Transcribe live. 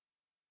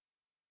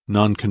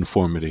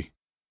Nonconformity.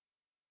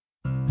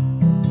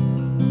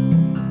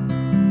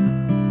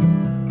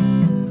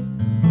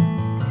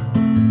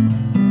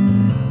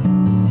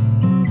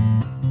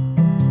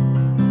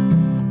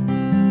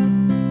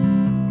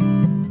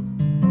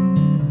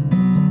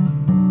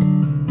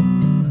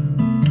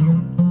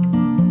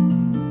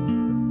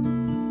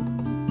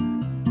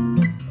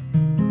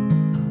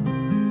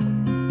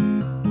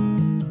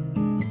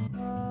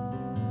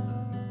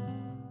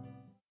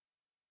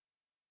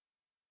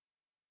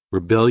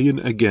 Rebellion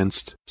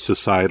against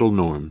societal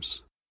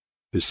norms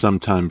is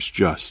sometimes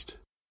just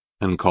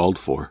and called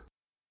for.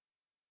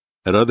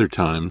 At other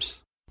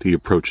times, the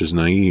approach is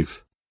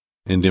naive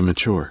and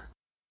immature.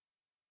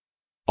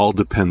 All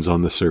depends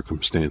on the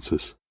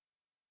circumstances.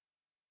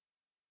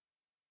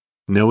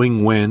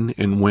 Knowing when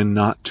and when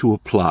not to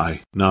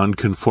apply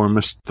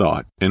nonconformist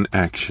thought and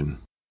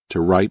action to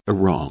right a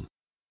wrong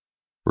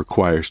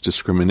requires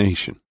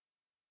discrimination.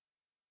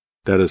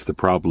 That is the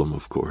problem,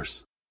 of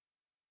course.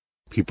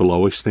 People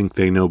always think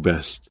they know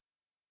best,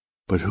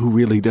 but who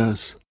really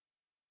does?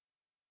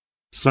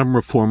 Some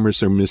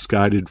reformers are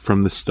misguided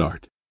from the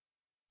start,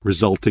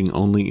 resulting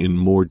only in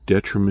more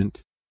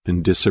detriment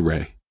and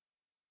disarray.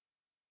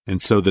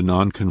 And so the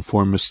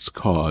nonconformists'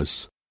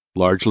 cause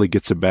largely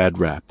gets a bad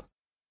rap,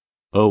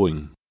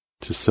 owing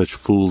to such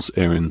fool's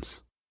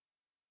errands.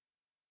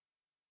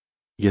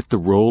 Yet the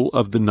role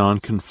of the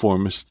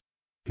nonconformist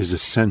is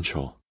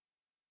essential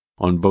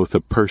on both a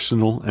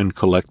personal and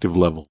collective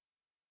level.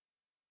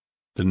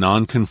 The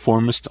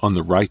nonconformist on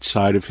the right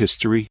side of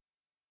history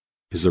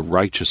is a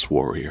righteous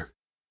warrior.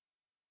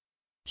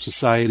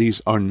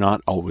 Societies are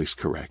not always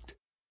correct.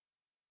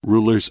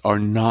 Rulers are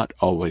not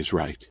always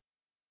right.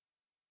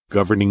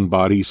 Governing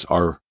bodies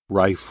are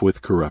rife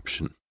with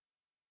corruption.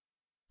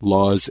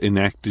 Laws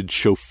enacted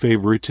show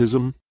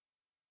favoritism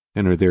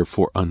and are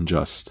therefore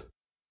unjust.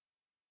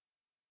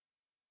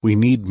 We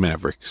need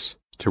mavericks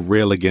to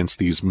rail against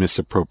these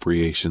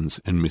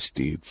misappropriations and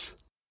misdeeds.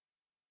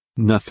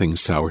 Nothing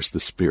sours the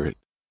spirit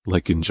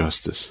like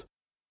injustice.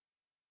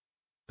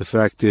 The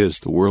fact is,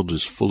 the world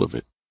is full of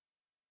it.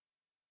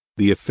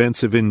 The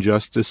offensive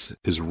injustice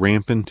is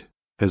rampant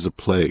as a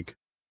plague,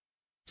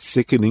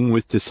 sickening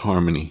with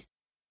disharmony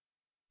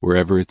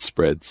wherever it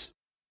spreads.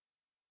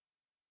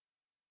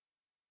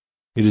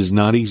 It is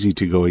not easy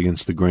to go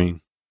against the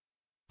grain,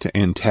 to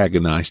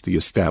antagonize the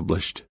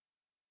established.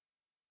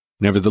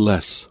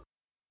 Nevertheless,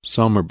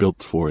 some are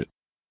built for it.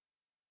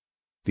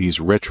 These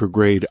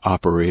retrograde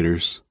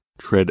operators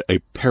tread a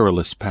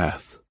perilous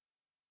path,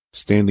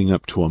 standing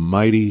up to a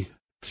mighty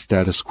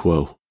status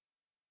quo.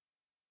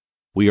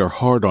 We are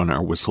hard on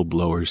our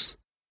whistleblowers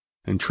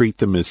and treat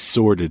them as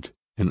sordid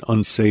and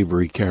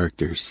unsavory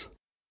characters,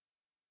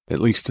 at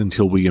least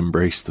until we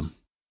embrace them.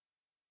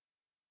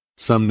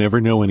 Some never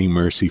know any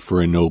mercy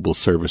for a noble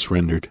service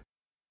rendered,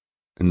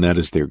 and that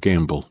is their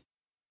gamble.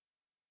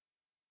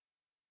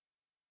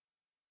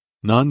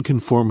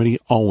 Nonconformity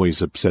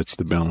always upsets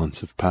the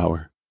balance of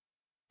power,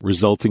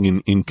 resulting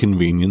in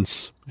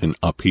inconvenience and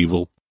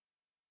upheaval,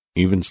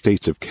 even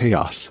states of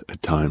chaos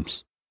at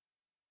times.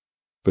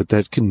 But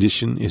that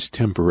condition is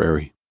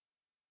temporary.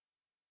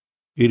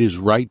 It is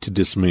right to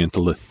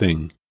dismantle a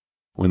thing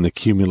when the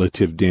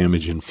cumulative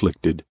damage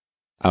inflicted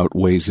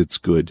outweighs its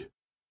good.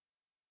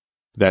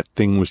 That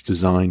thing was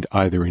designed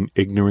either in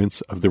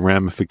ignorance of the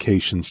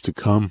ramifications to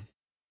come,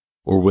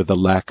 or with a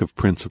lack of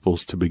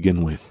principles to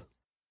begin with.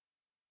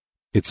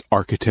 Its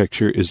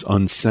architecture is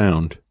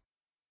unsound,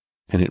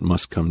 and it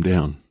must come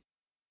down.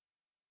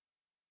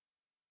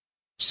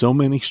 So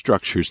many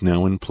structures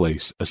now in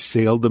place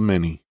assail the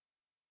many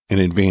and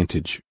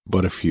advantage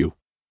but a few.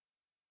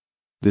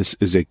 This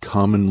is a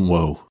common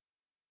woe.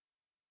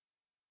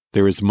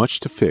 There is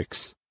much to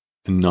fix,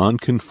 and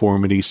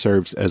nonconformity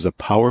serves as a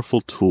powerful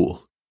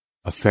tool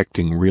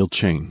affecting real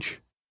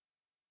change.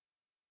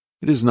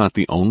 It is not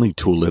the only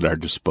tool at our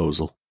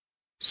disposal,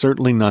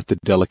 certainly not the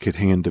delicate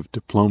hand of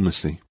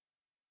diplomacy,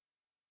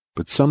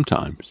 but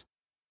sometimes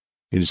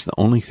it is the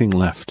only thing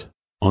left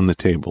on the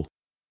table.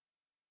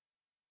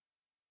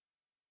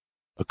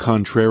 A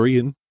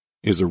contrarian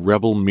is a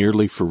rebel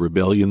merely for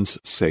rebellion's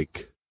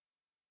sake.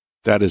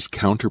 That is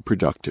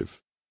counterproductive.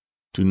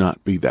 Do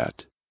not be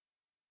that.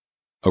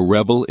 A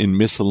rebel in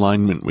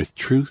misalignment with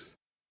truth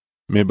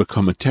may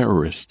become a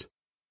terrorist.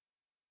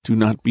 Do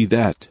not be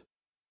that.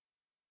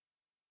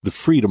 The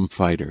freedom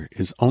fighter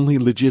is only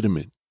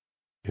legitimate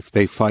if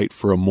they fight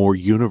for a more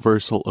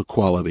universal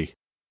equality,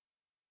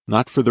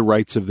 not for the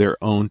rights of their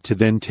own to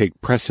then take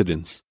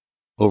precedence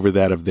over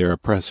that of their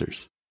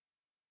oppressors.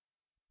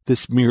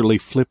 This merely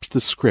flips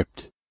the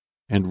script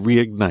and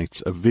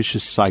reignites a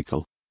vicious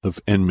cycle of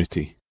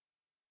enmity.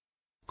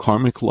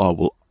 Karmic law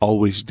will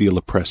always deal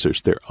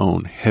oppressors their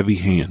own heavy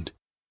hand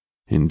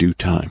in due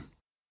time.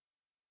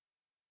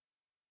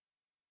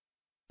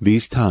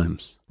 These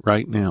times,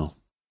 right now,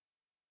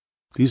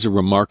 these are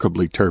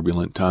remarkably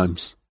turbulent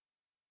times,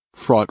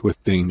 fraught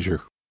with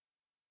danger.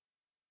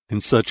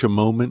 In such a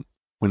moment,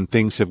 when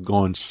things have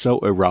gone so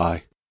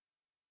awry,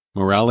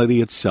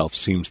 morality itself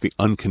seems the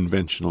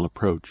unconventional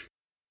approach.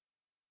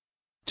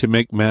 To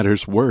make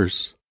matters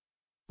worse,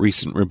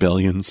 recent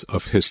rebellions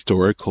of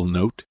historical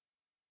note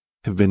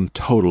have been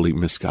totally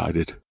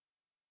misguided.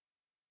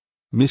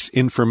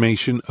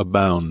 Misinformation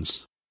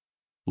abounds,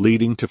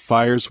 leading to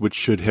fires which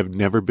should have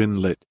never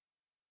been lit.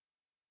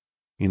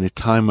 In a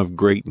time of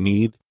great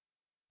need,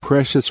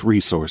 precious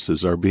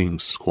resources are being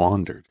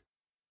squandered,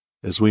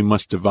 as we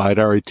must divide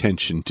our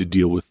attention to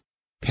deal with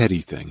petty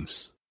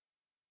things.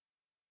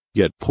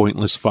 Yet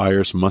pointless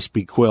fires must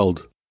be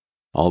quelled,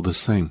 all the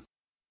same.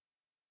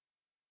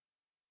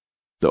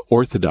 The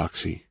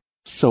orthodoxy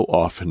so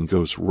often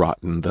goes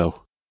rotten,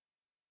 though.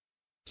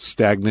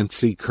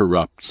 Stagnancy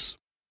corrupts.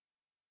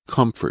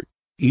 Comfort,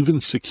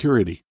 even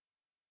security,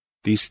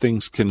 these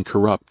things can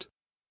corrupt.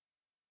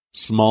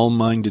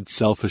 Small-minded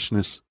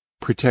selfishness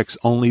protects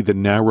only the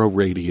narrow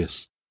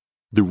radius,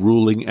 the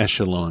ruling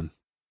echelon,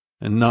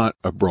 and not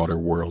a broader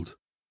world.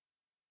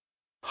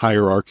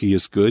 Hierarchy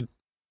is good,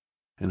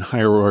 and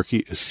hierarchy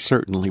is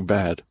certainly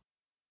bad.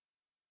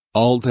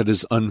 All that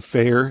is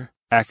unfair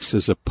acts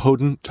as a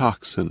potent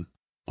toxin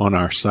on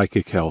our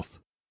psychic health,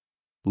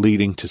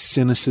 leading to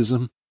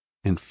cynicism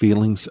and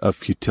feelings of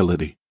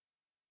futility.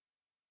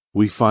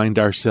 We find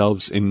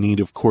ourselves in need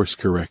of course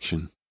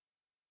correction,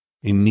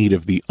 in need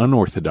of the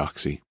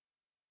unorthodoxy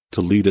to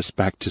lead us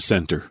back to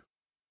center.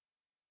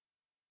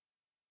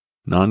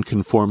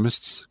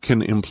 Nonconformists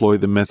can employ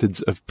the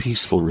methods of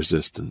peaceful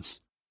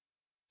resistance,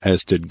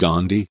 as did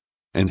Gandhi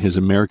and his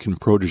American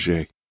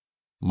protege,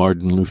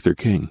 Martin Luther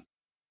King.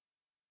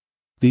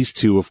 These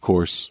two, of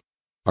course,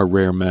 are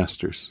rare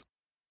masters.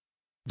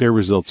 Their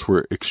results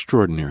were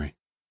extraordinary.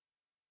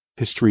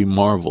 History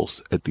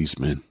marvels at these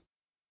men.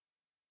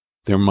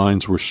 Their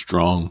minds were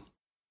strong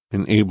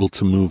and able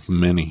to move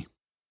many.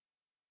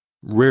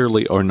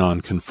 Rarely are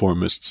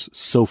nonconformists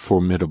so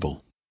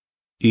formidable,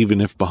 even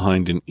if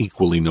behind an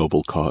equally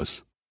noble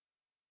cause.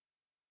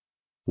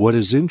 What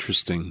is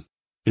interesting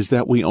is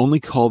that we only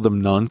call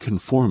them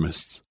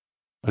nonconformists,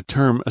 a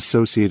term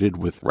associated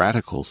with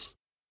radicals,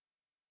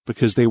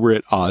 because they were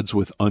at odds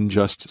with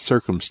unjust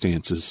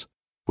circumstances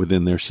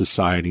within their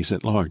societies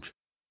at large.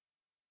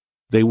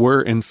 They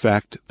were, in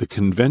fact, the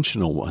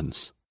conventional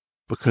ones,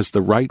 because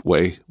the right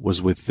way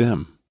was with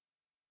them.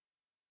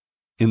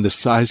 In the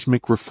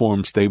seismic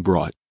reforms they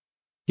brought,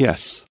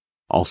 yes,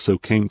 also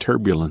came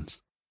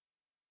turbulence,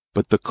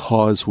 but the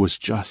cause was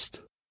just.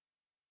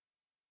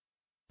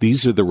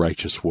 These are the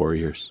righteous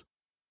warriors,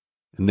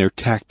 and their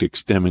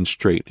tactics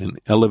demonstrate an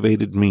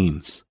elevated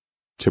means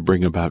to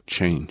bring about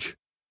change.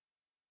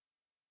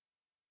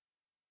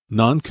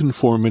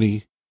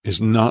 Nonconformity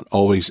is not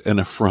an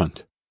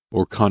affront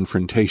or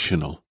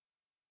confrontational.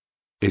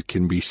 It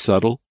can be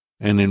subtle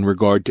and in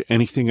regard to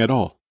anything at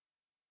all.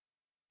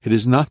 It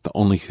is not the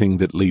only thing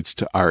that leads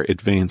to our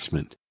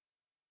advancement.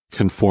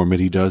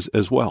 Conformity does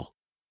as well.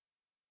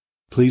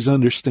 Please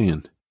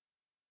understand,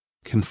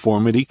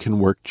 conformity can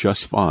work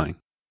just fine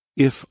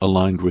if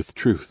aligned with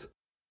truth.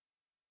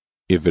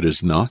 If it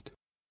is not,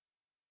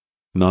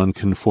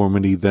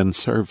 nonconformity then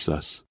serves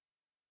us.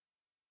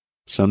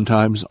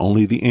 Sometimes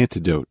only the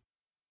antidote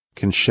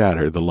can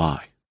shatter the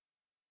lie.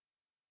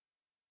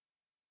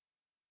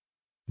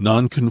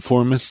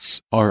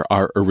 Nonconformists are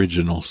our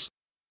originals.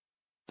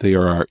 They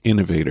are our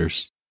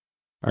innovators,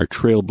 our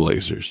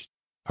trailblazers,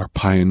 our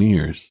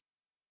pioneers,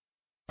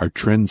 our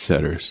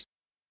trendsetters.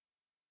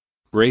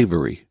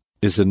 Bravery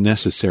is a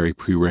necessary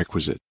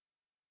prerequisite.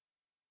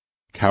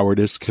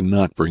 Cowardice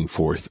cannot bring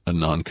forth a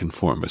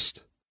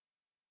nonconformist.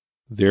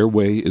 Their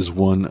way is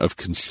one of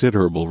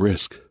considerable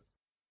risk.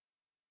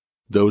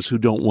 Those who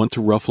don't want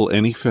to ruffle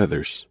any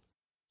feathers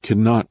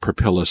cannot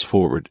propel us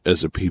forward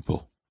as a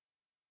people.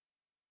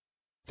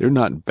 They're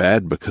not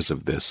bad because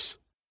of this.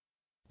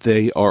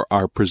 They are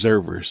our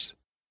preservers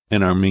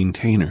and our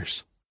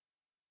maintainers,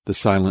 the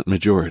silent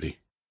majority.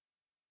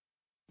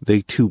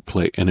 They too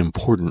play an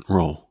important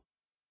role.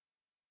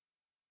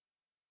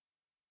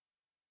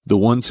 The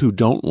ones who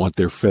don't want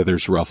their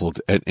feathers ruffled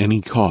at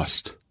any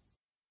cost,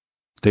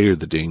 they are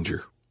the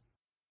danger.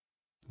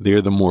 They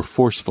are the more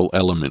forceful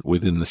element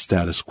within the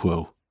status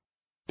quo,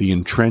 the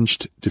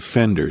entrenched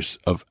defenders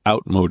of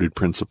outmoded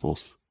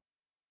principles.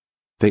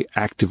 They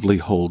actively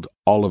hold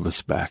all of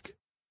us back,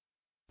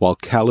 while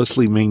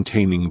callously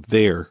maintaining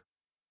their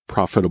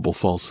profitable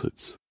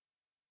falsehoods.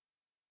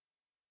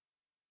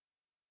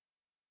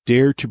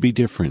 Dare to be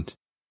different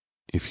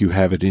if you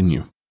have it in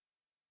you.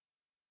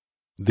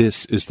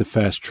 This is the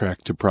fast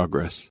track to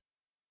progress.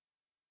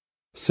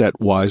 Set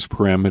wise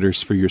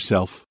parameters for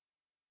yourself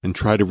and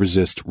try to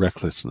resist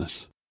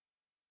recklessness.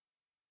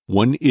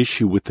 One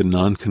issue with the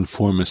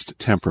nonconformist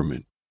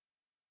temperament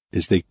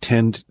is they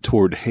tend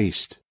toward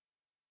haste.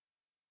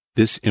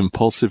 This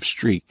impulsive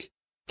streak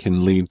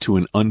can lead to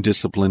an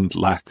undisciplined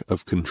lack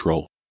of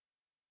control.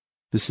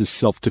 This is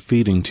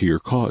self-defeating to your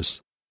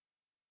cause.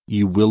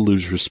 You will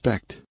lose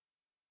respect.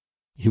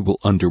 You will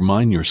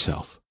undermine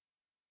yourself.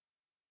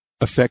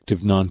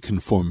 Effective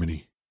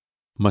nonconformity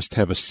must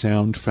have a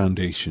sound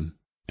foundation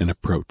and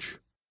approach.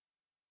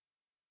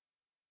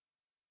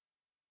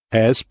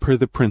 As per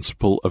the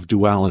principle of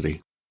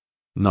duality,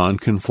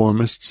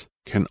 nonconformists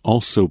can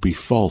also be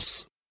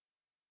false.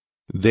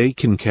 They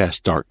can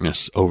cast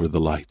darkness over the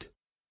light.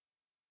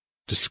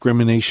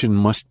 Discrimination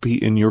must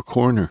be in your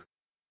corner.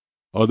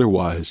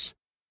 Otherwise,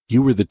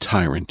 you are the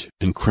tyrant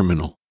and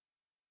criminal,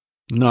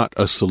 not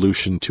a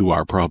solution to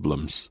our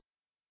problems.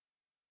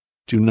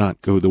 Do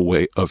not go the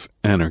way of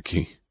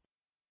anarchy.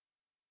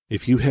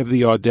 If you have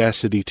the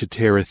audacity to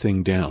tear a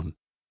thing down,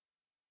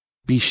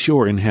 be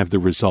sure and have the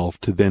resolve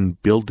to then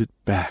build it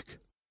back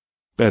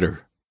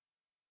better.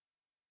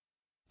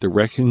 The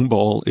wrecking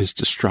ball is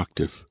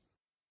destructive,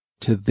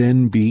 to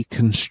then be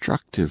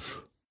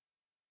constructive.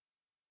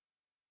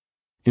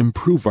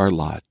 Improve our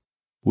lot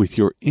with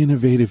your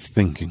innovative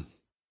thinking.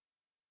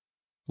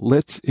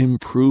 Let's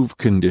improve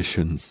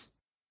conditions.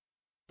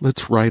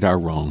 Let's right our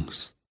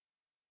wrongs.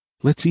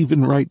 Let's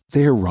even right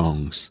their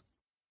wrongs.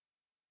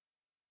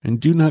 And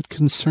do not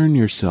concern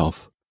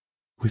yourself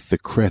with the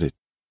credit.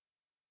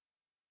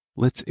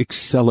 Let's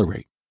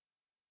accelerate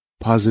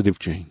positive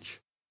change.